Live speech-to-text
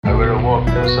walk,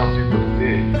 some people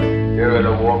did. They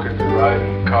rather walk into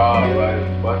riding car,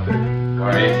 riding bus. They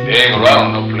ain't gonna ride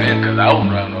on no plane, cause I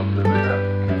wouldn't ride on no plane.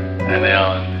 And they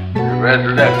rather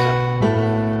do that.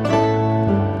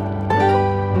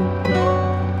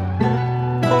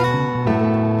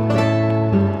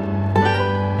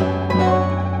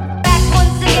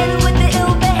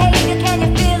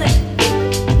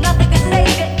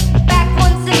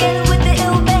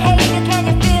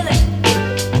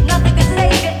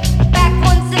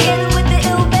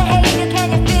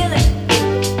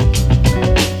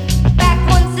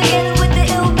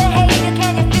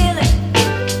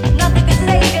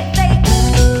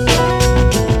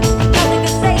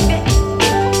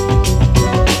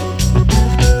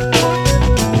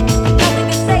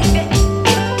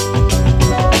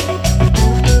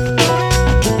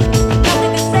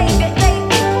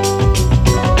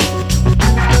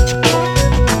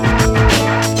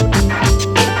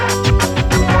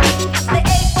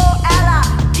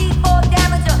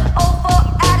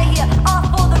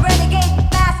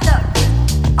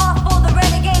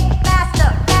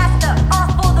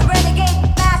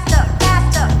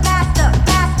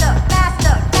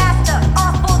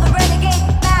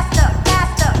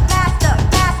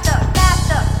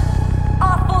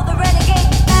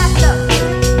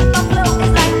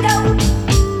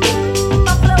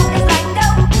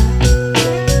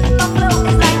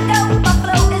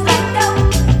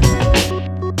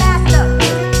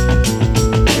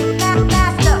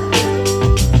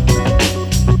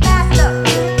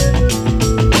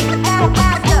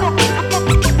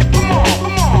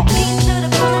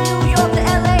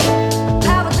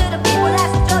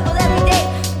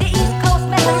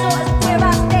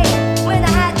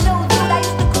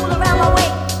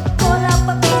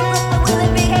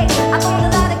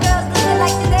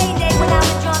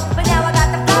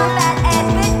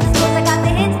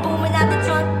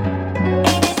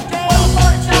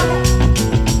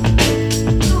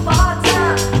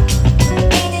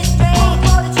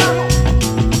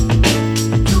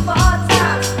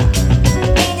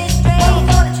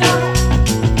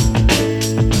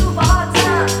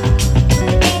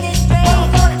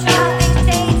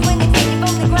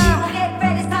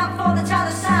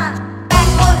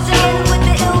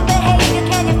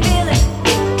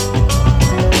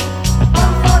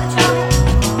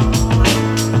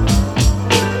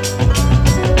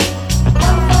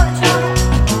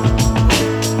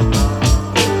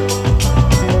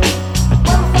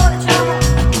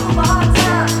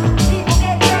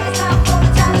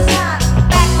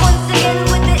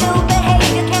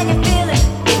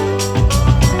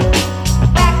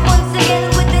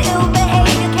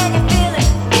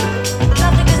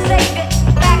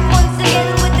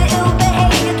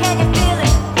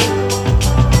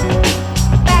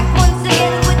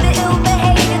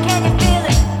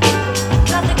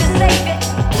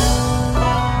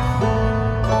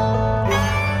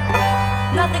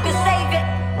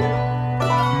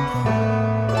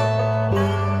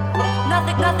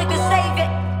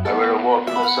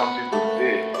 Some people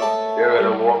did. They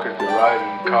rather walk into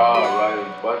riding car,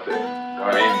 riding bus. They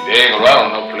ain't gonna ride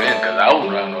on no plane, cause I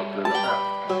wouldn't ride on no plane.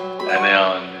 And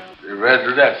they rather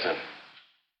do that stuff.